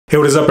Hey,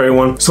 what is up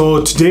everyone?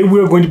 So today we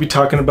are going to be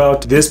talking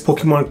about this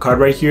Pokemon card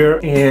right here,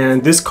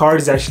 and this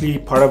card is actually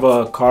part of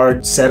a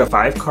card set of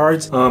 5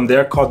 cards.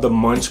 They're called the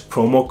MUNCH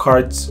promo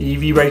cards.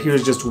 Eevee right here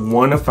is just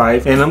one of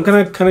 5, and I'm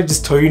gonna kind of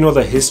just tell you,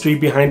 the history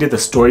behind it, the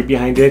story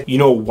behind it,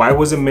 why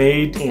was it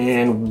made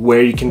and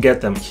where you can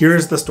get them.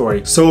 Here's the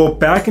story. So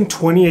back in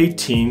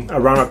 2018,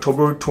 around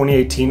October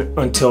 2018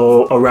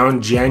 until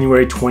around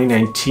January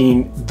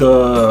 2019,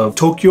 the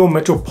Tokyo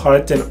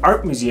Metropolitan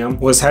Art Museum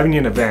was having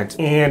an event,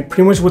 and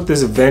pretty much what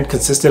this event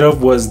consisted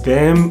of was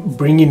them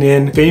bringing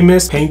in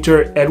famous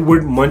painter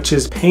Edward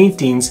Munch's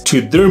paintings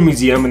to their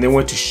museum, and they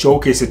went to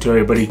showcase it to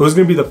everybody. It was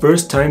going to be the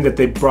first time that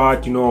they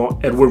brought,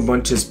 Edward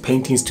Munch's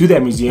paintings to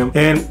that museum.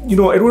 And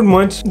Edward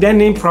Munch, that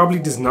name probably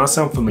does not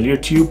sound familiar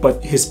to you,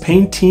 but his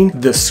painting,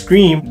 The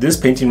Scream, this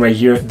painting right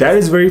here, that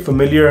is very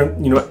familiar.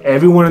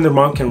 Everyone and their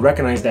mom can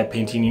recognize that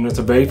painting. It's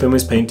a very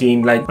famous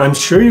painting. Like, I'm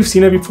sure you've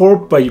seen it before,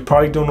 but you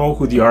probably don't know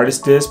who the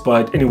artist is.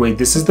 But anyway,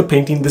 this is the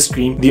painting, The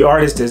Scream. The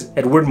artist is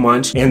Edward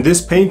Munch, and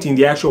this painting,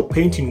 the actual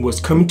painting, was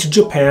coming to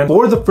Japan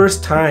for the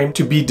first time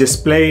to be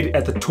displayed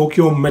at the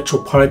Tokyo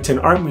Metropolitan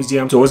Art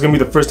Museum. So it was going to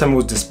be the first time it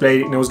was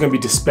displayed, and it was going to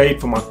be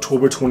displayed from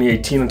October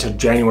 2018 until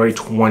January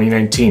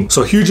 2019.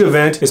 So huge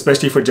event,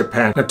 especially for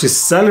Japan. Now, to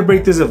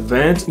celebrate this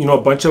event, a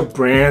bunch of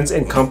brands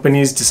and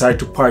companies decided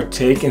to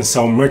partake and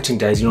sell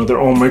merchandise, their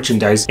own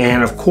merchandise.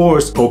 And of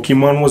course,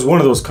 Pokemon was one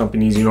of those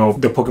companies, the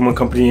Pokemon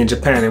company in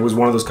Japan. It was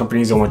one of those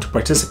companies that wanted to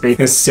participate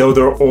and sell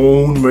their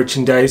own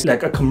merchandise,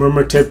 like a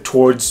commemorative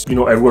towards,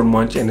 Edward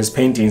Munch and his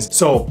paintings.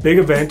 So big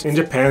event in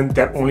Japan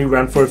that only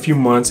ran for a few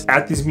months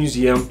at this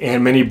museum,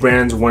 and many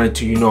brands wanted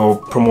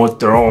to promote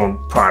their own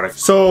product.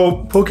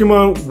 So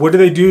Pokemon, what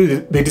do?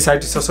 They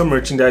decided to sell some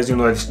merchandise.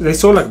 They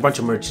sold like a bunch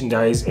of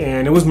merchandise,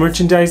 and it was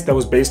merchandise that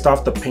was based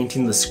off the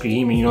painting The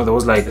Scream. There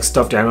was like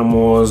stuffed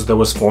animals, there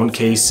was phone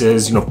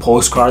cases,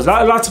 postcards,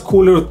 lots of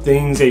cool little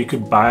things that you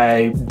could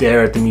buy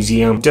there at the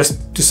museum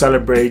just to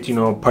celebrate,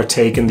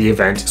 partake in the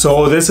event.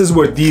 So this is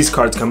where these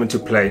cards come into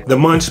play. The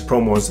Munch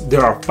promos.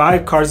 There are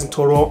 5 cards in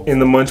total in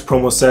the Munch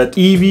promo set.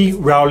 Eevee,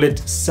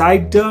 Rowlet,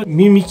 Psyduck,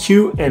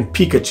 Mimikyu, and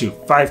Pikachu.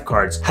 5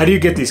 cards. How do you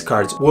get these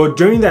cards? Well,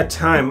 during that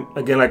time,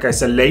 again, like I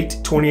said, late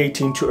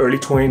 2018 to early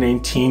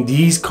 2019,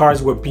 these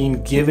cards were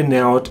being given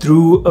out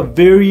through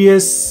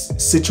various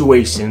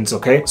situations,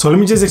 okay? So let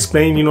me just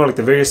explain, like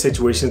the various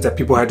situations that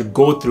people had to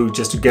go through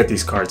just to get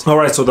these cards. All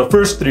right, so the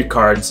first 3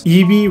 cards,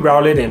 Eevee,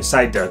 Rowlet, and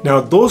Psyduck.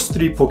 Now, those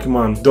 3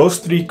 Pokemon, those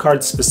 3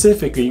 cards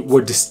specifically,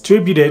 were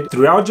distributed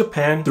throughout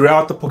Japan,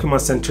 throughout the Pokemon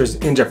centers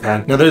in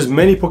Japan. Now, there's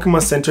many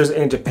Pokemon centers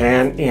in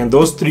Japan, and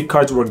those 3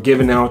 cards were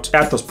given out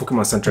at those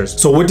Pokemon centers.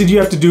 So what did you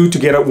have to do to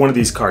get one of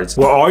these cards?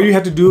 Well, all you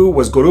had to do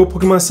was go to a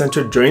Pokemon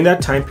center during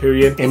that time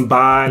period and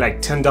buy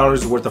like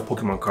 $10 worth of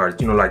Pokemon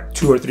cards, like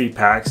 2 or 3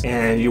 packs,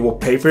 and you will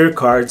pay for your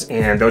cards,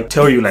 and they'll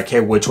tell you like, hey,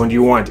 which one do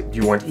you want? Do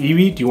you want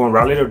Eevee? Do you want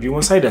Rowlet? Or do you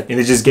want Psyduck? And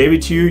they just gave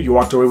it to you. You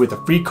walked away with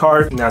a free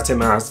card, and that's it,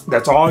 man.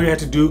 That's all you had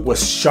to do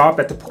was shop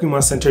at the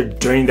Pokemon center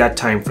during that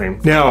time frame.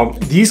 Now,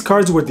 these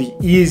cards were the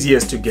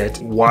easiest to get.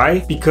 Why?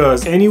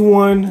 Because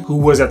anyone who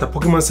was at the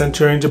Pokemon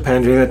center in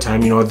Japan during that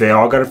time, they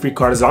all got a free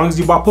card as long as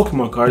you bought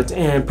Pokemon cards.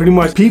 And pretty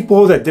much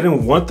people that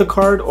didn't want the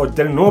card or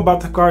didn't know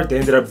about the card, they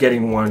ended up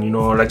getting one.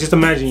 Like, just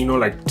imagine,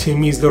 like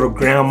Timmy's little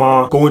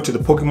grandma going to the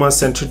Pokemon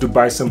center to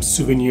buy some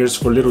souvenirs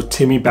for little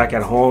Timmy back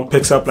at home,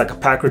 picks up like a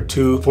pack or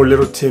 2 for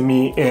little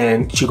Timmy,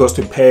 and she goes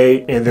to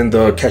pay, and then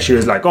the cashier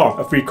is like, oh,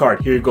 a free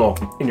card, here you go,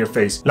 in your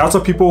face. Lots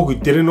of people who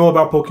didn't know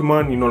about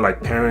Pokemon,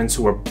 like parents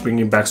who were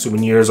bringing back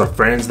souvenirs, or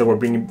friends that were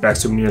bringing back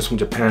souvenirs from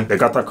Japan, they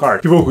got that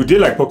card. People who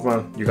did like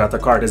Pokemon, you got the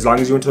card. As long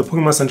as you went to the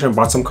Pokemon center and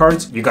bought some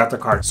cards, you got the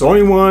card. So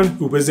anyone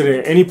who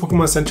visited any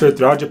Pokemon center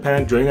throughout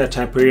Japan during that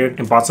time period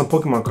and bought some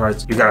Pokemon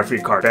cards, you got a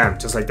free card. Bam,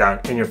 just like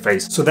that, in your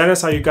face. So that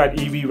is how you got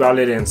Eevee,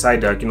 Rowlet, and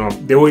Psyduck.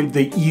 They were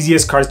the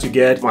easiest cards to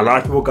get. A lot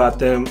of people got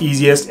them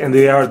easiest, and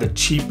they are the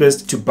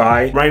cheapest to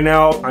buy. Right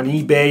now on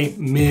eBay,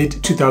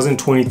 mid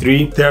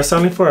 2023, they're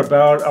selling for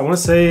about, I want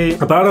to say,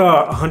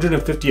 about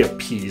 150 a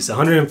piece,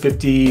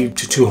 150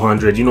 to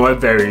 200. It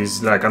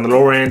varies. Like on the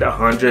lower end,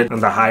 100, on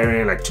the higher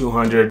end, like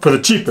 200 for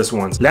the cheapest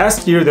ones.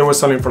 Last year they were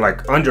selling for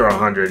like under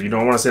 100.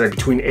 I want to say like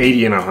between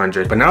 80 and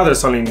 100, but now they're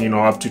selling,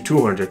 up to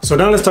 200. So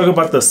now let's talk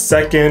about the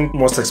second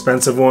most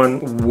expensive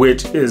one,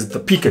 which is the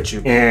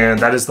Pikachu, and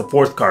that is the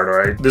 4th card. All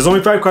right, there's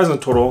only 5 cards in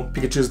total.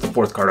 Pikachu is the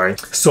 4th card, right?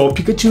 So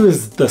Pikachu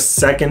is the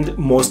second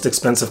most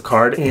expensive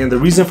card, and the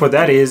reason for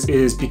that is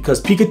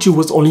because Pikachu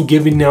was only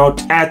given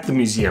out at the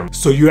museum.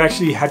 So you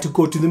actually had to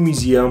go to the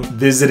museum,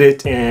 visit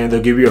it, and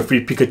they'll give you a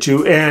free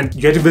Pikachu. And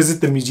you had to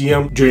visit the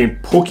museum during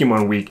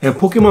Pokemon Week, and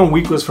Pokemon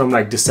Week was from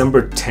like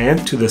December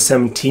 10th to the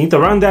 17th,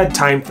 around that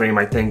time frame,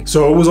 I think.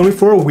 So it was only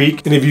for a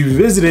week, and if you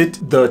visited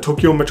the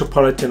Tokyo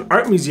Metropolitan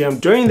Art Museum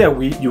during that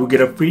week, you would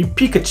get a free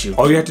Pikachu.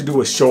 All you had to do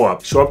was show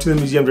up to the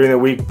museum during that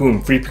week,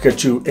 boom, free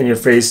Pikachu in your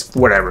face,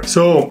 whatever.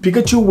 So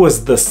Pikachu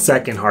was the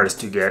second hardest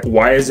to get.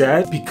 Why is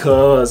that?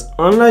 Because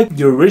unlike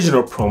the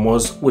original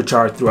promos, which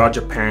are throughout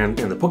Japan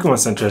in the Pokemon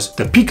centers,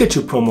 the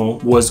Pikachu promo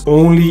was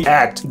only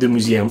at the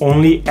museum,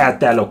 only at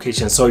that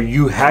location. So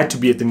you had to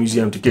be at the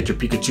museum to get your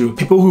Pikachu.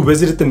 People who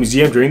visited the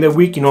museum during that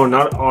week, you know,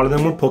 not all of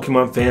them were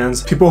Pokemon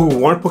fans. People who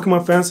weren't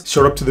Pokemon fans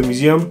showed up to the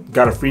museum,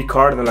 got a free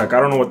card, and they're like, I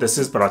don't know what this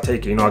is, but I'll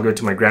take it. You know, I'll give it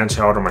to my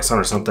grandchild or my son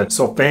or something.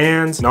 So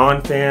fans,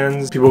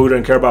 non-fans, people who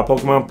didn't care about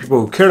Pokemon, people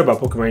who cared about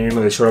Pokemon, you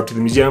know, they showed up to the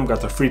museum,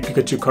 got the free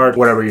Pikachu card,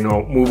 whatever, you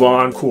know, move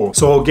on, cool.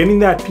 So getting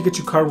that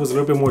Pikachu card was a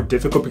little bit more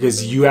difficult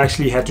because you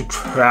actually had to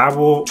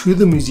travel to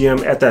the museum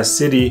at that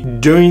city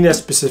during that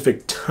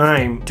specific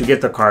time to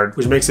get the card,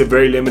 which makes it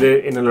very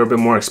limited and a little bit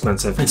more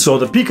expensive. And so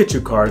the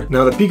Pikachu card,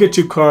 now the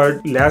Pikachu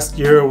card last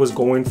year was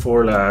going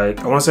for like,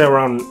 I want to say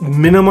around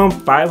minimum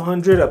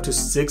 500 up to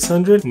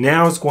 600.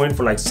 Now it's going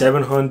for like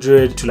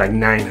 700 to like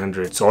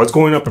 900. So it's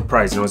going up in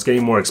price, you know, it's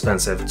getting more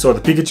expensive. So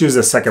the Pikachu is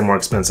the second more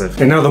expensive.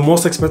 And now the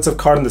most expensive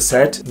card in the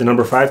set, the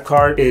number 5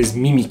 card, is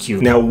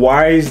Mimikyu. Now,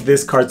 why is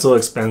this card so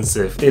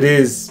expensive? It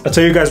is, I'll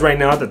tell you guys right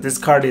now that this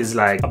card is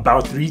like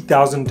about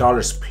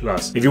 $3,000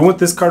 plus. If you want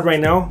this card right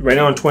now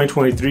in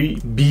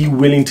 2023, be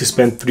willing to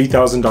spend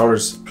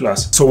 $3,000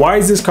 plus. So why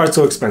is this card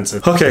so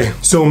expensive? Okay,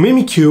 so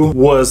Mimikyu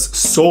was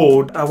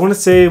sold, I want to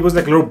say it was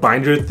like a little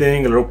binder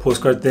thing, a little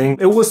postcard thing.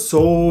 It was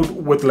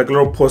sold with like a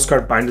little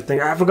postcard binder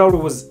thing. I forgot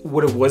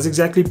what it was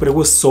exactly, but it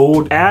was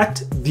sold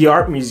at the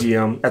art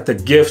museum at the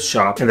gift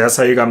shop, and that's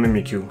how you got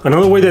Mimikyu.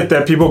 Another way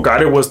that people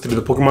got it was through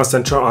the Pokemon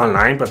Center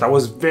online, but that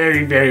was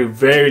very, very,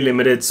 very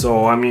limited.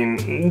 So I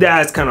mean,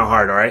 that's kind of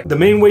hard, all right? The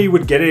main way you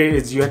would get it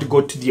is you had to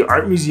go to the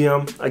art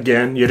museum.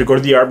 Again, you had to go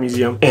to the art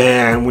museum,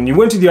 and when you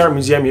went to the art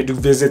museum, you had to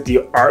visit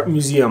the art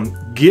museum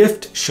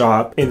gift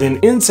shop, and then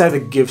inside the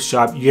gift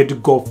shop you had to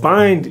go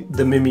find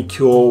the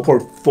Mimikyu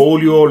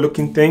portfolio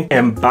looking thing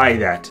and buy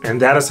that, and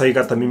that is how you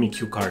got the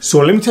Mimikyu card. So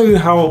let me tell you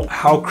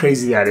how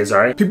crazy that is, all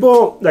right?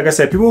 People, like I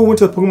said, people who went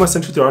to the Pokemon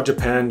Center throughout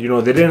Japan, you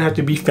know, they didn't have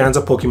to be fans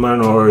of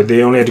Pokemon, or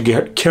they only had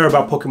to care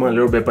about Pokemon a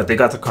little bit, but they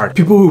got the card.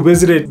 People who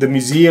visited the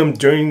museum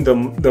during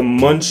the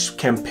MUNCH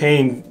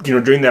campaign, you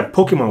know, during that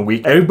Pokemon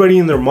week, everybody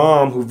and their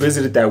mom who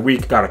visited that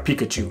week got a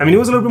Pikachu. I mean, it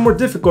was a little bit more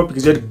difficult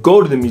because you had to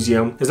go to the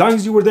museum. As long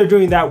as you were there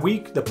during that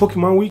week, the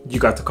Pokemon week, you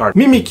got the card.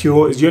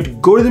 Mimikyu is you had to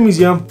go to the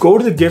museum, go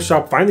to the gift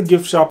shop, find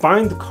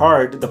the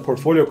card, the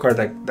portfolio card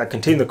that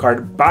contained the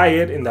card, buy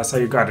it, and that's how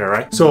you got it,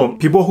 right? So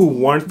people who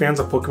weren't fans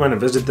of Pokemon and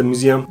visited the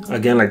museum,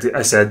 again, like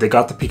I said, they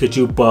got the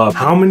Pikachu, but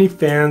how many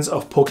fans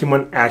of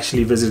Pokemon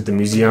actually visited the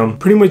museum?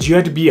 Pretty much you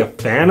had to be a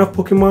fan of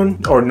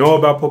Pokemon or know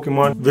about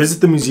Pokemon, visit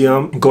the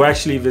museum, go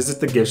actually visit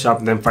the gift shop,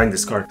 and then find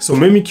this card. So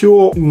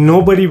Mimikyu,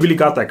 nobody really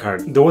got that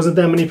card. There wasn't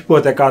that many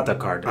people that got that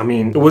card. I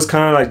mean, it was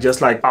kind of like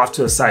just like off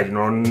to the side, you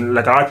know,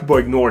 like a lot of people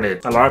ignored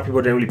it. A lot of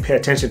people didn't really pay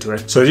attention to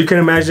it. So as you can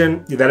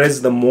imagine, that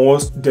is the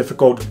most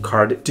difficult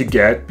card to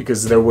get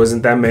because there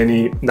wasn't not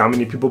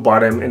many people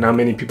bought them and not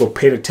many people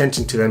paid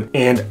attention to them.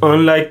 And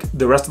unlike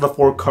the rest of the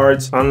 4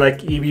 cards, unlike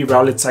Eevee,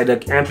 Rowlet,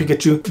 Psyduck, and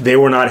Pikachu, they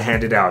were not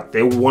handed out.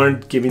 They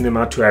weren't giving them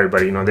out to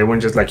everybody, you know, they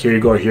weren't just like, here you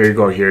go, here you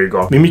go, here you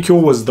go.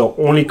 Mimikyu was the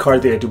only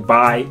card they had to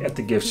buy at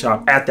the gift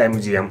shop at that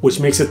museum, which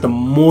makes it the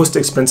most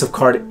expensive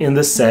card in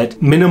the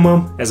set.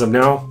 Minimum, as of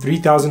now,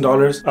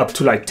 $3,000 up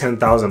to like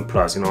 10,000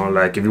 plus, you know,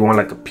 like if you want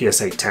like a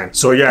PSA 10.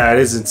 So yeah, it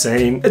is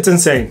insane. It's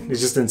insane. It's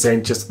just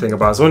insane just to think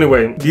about. So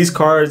anyway, these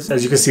cards,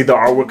 as you can see, the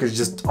artwork is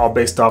just all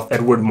based off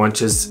Edward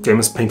Munch's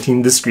famous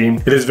painting, The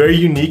Scream. It is very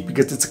unique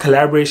because it's a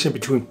collaboration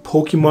between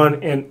Pokemon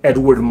and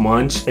Edward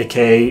Munch,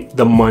 aka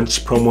the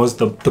Munch promos,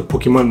 the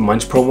Pokemon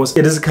Munch promos.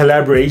 It is a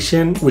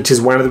collaboration, which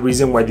is one of the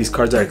reasons why these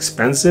cards are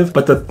expensive.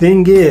 But the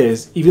thing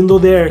is, even though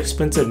they're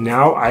expensive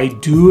now, I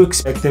do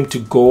expect them to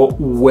go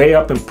way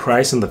up in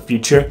price in the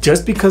future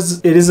just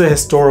because it is a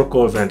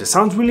historical event. It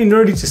sounds really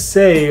nerdy to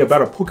say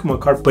about a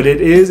Pokemon card, but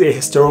it is a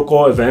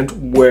historical event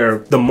where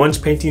the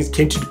Munch paintings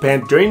came to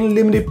Japan during a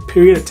limited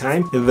period of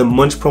time, and the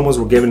Munch promos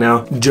were given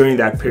out during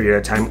that period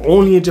of time,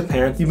 only in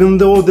Japan. Even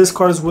though this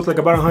card is worth like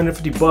about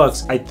 150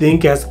 bucks, I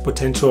think it has the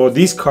potential.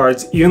 These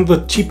cards, even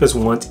the cheapest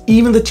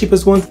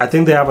ones, I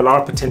think they have a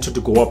lot of potential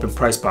to go up in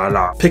price by a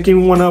lot.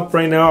 Picking one up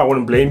right now, I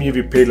wouldn't blame you if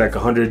you paid like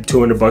 100,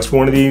 200 bucks for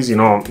one of these. You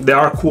know, they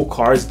are cool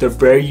cards. They're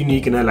very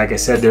unique, and like I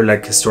said, they're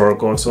like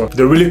historical, so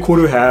they're really cool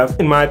to have.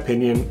 In my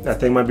opinion, I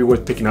think might be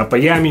worth picking up.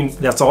 But yeah, I mean,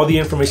 that's all the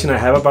information I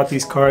have about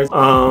these cards.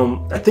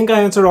 I think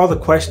I answered all the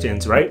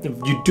questions, right? If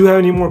you do have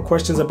any more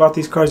questions about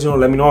these cards, you know,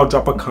 let me know. I'll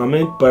drop a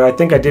comment, but I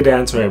think I did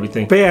answer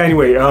everything. But yeah,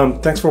 anyway,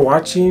 thanks for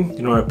watching.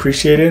 You know, I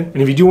appreciate it.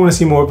 And if you do want to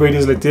see more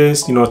videos like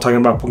this, you know, talking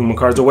about Pokemon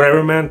cards or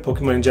whatever, man,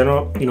 Pokemon in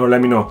general, you know,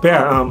 let me know. But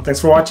yeah, thanks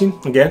for watching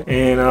again,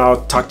 and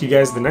I'll talk to you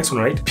guys in the next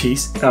one, right?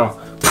 Peace out.